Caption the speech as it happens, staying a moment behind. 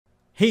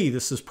Hey,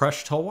 this is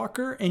Presh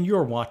Talwalkar, and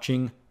you're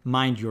watching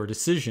Mind Your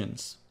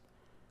Decisions.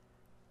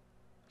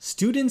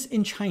 Students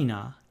in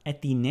China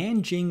at the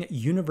Nanjing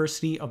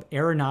University of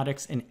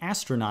Aeronautics and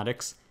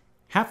Astronautics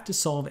have to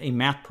solve a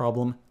math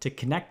problem to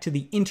connect to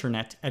the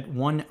internet at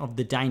one of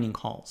the dining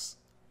halls.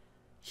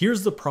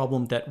 Here's the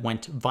problem that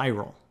went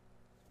viral.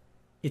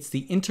 It's the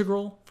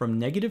integral from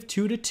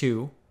 -2 to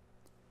 2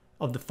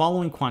 of the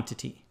following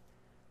quantity.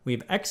 We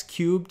have x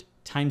cubed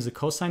times the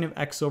cosine of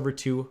x over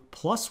 2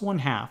 plus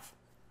 1/2.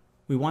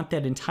 We want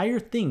that entire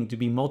thing to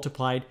be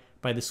multiplied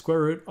by the square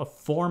root of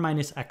 4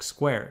 minus x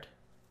squared.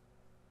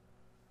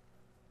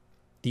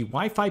 The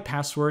Wi-Fi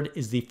password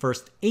is the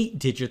first 8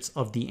 digits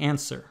of the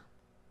answer.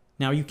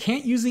 Now you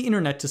can't use the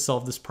internet to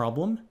solve this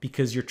problem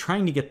because you're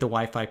trying to get the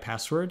Wi-Fi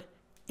password,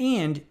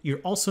 and you're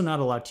also not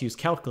allowed to use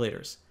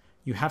calculators.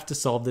 You have to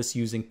solve this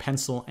using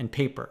pencil and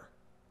paper.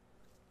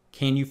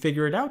 Can you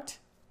figure it out?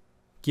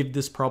 Give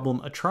this problem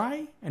a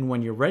try, and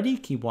when you're ready,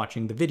 keep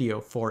watching the video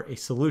for a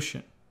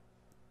solution.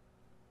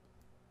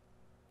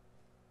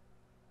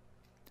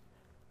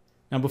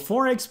 Now,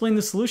 before I explain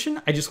the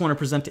solution, I just want to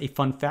present a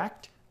fun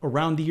fact.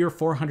 Around the year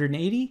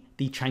 480,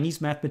 the Chinese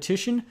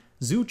mathematician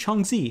Zhu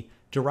Chengzi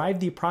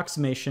derived the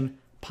approximation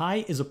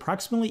pi is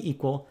approximately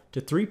equal to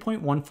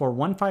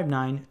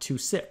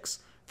 3.1415926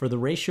 for the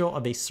ratio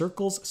of a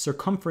circle's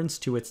circumference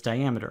to its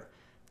diameter.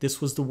 This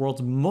was the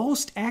world's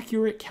most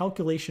accurate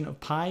calculation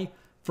of pi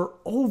for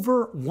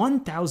over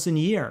 1,000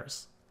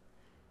 years.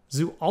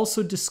 Zhu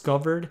also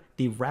discovered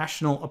the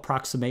rational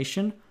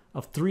approximation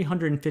of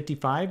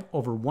 355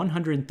 over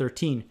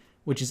 113,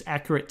 which is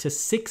accurate to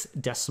 6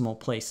 decimal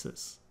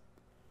places.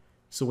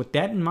 So with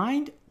that in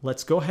mind,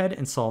 let's go ahead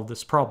and solve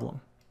this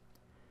problem.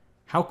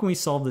 How can we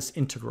solve this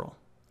integral?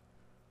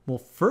 We'll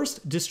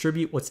first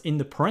distribute what's in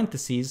the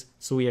parentheses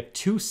so we have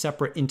 2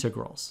 separate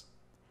integrals.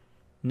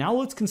 Now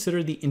let's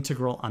consider the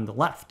integral on the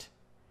left.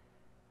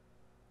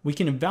 We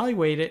can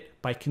evaluate it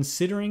by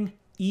considering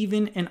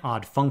even and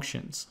odd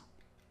functions.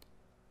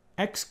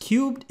 X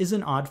cubed is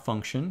an odd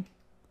function.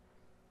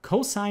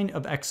 Cosine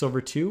of x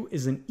over 2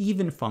 is an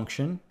even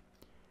function,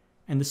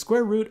 and the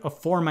square root of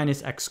 4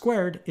 minus x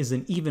squared is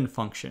an even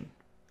function.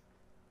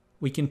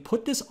 We can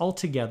put this all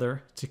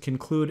together to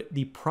conclude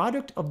the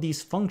product of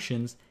these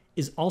functions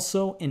is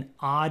also an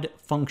odd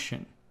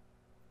function.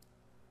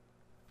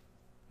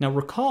 Now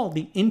recall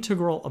the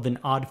integral of an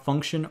odd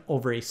function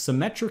over a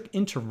symmetric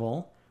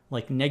interval,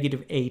 like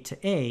 -a to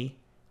a,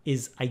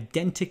 is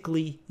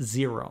identically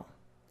 0.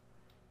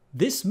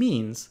 This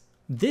means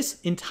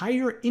this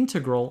entire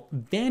integral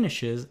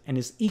vanishes and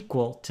is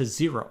equal to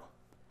 0.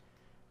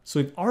 So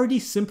we've already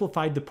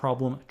simplified the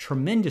problem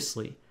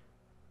tremendously.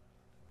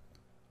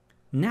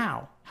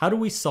 Now, how do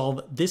we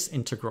solve this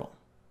integral?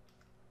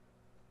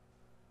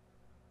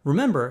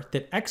 Remember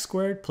that x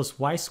squared plus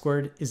y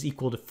squared is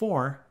equal to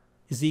 4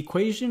 is the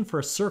equation for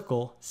a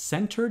circle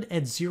centered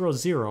at 0,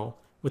 0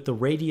 with a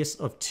radius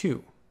of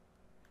 2.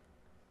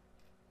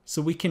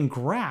 So we can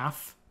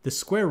graph the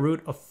square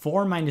root of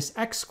 4 minus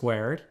x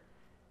squared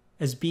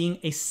as being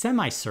a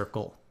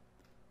semicircle.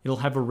 It'll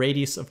have a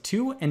radius of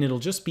 2 and it'll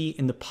just be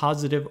in the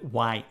positive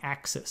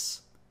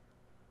y-axis.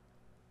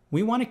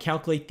 We want to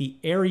calculate the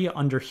area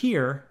under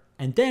here,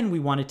 and then we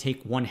want to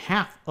take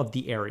 1/2 of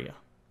the area.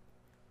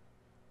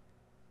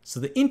 So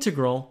the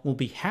integral will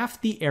be half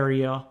the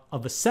area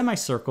of a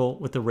semicircle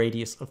with a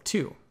radius of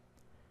 2.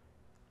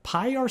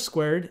 Pi r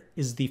squared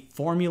is the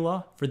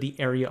formula for the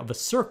area of a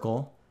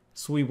circle,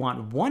 so we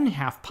want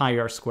 1/2 pi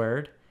r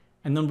squared,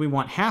 and then we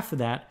want half of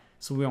that,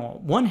 so we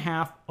want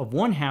 1/2 of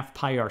 1/2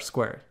 pi r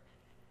squared.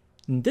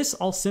 And this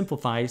all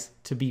simplifies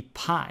to be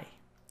pi.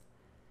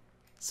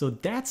 So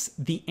that's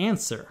the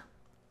answer.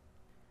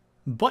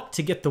 But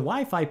to get the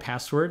Wi-Fi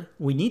password,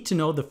 we need to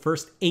know the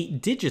first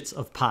 8 digits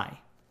of pi.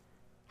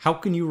 How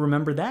can you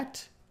remember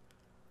that?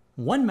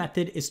 One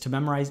method is to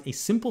memorize a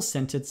simple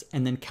sentence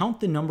and then count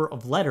the number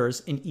of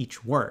letters in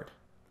each word.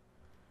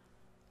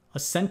 A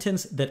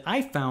sentence that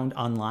I found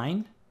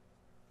online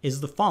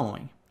is the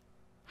following: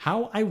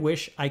 how I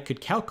wish I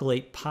could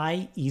calculate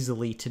pi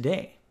easily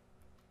today.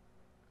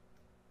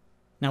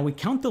 Now we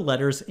count the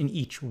letters in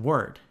each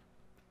word.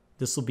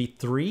 This will be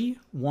 3,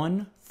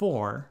 1,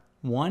 4,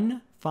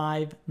 1,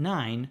 5,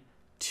 9,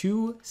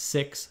 2,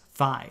 6,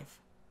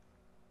 5.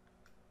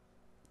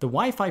 The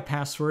Wi-Fi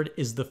password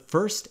is the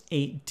first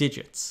 8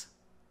 digits.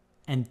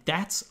 And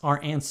that's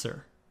our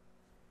answer.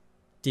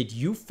 Did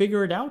you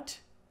figure it out?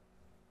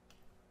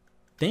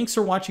 Thanks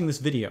for watching this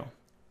video.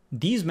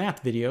 These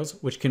math videos,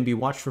 which can be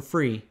watched for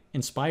free,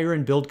 inspire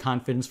and build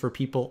confidence for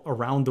people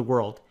around the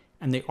world,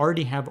 and they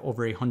already have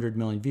over 100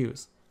 million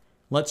views.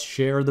 Let's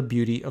share the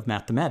beauty of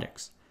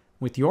mathematics.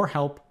 With your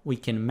help, we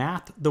can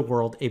math the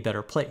world a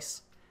better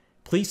place.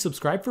 Please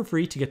subscribe for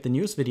free to get the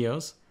newest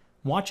videos,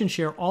 watch and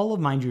share all of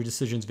Mind Your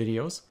Decisions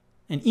videos,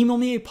 and email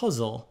me a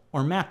puzzle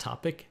or math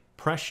topic,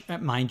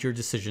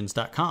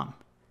 presh@mindyourdecisions.com.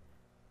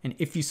 And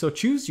if you so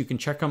choose, you can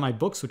check out my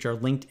books, which are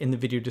linked in the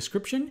video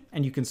description,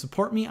 and you can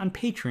support me on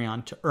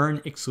Patreon to earn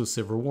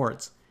exclusive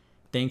rewards.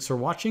 Thanks for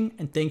watching,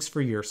 and thanks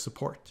for your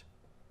support.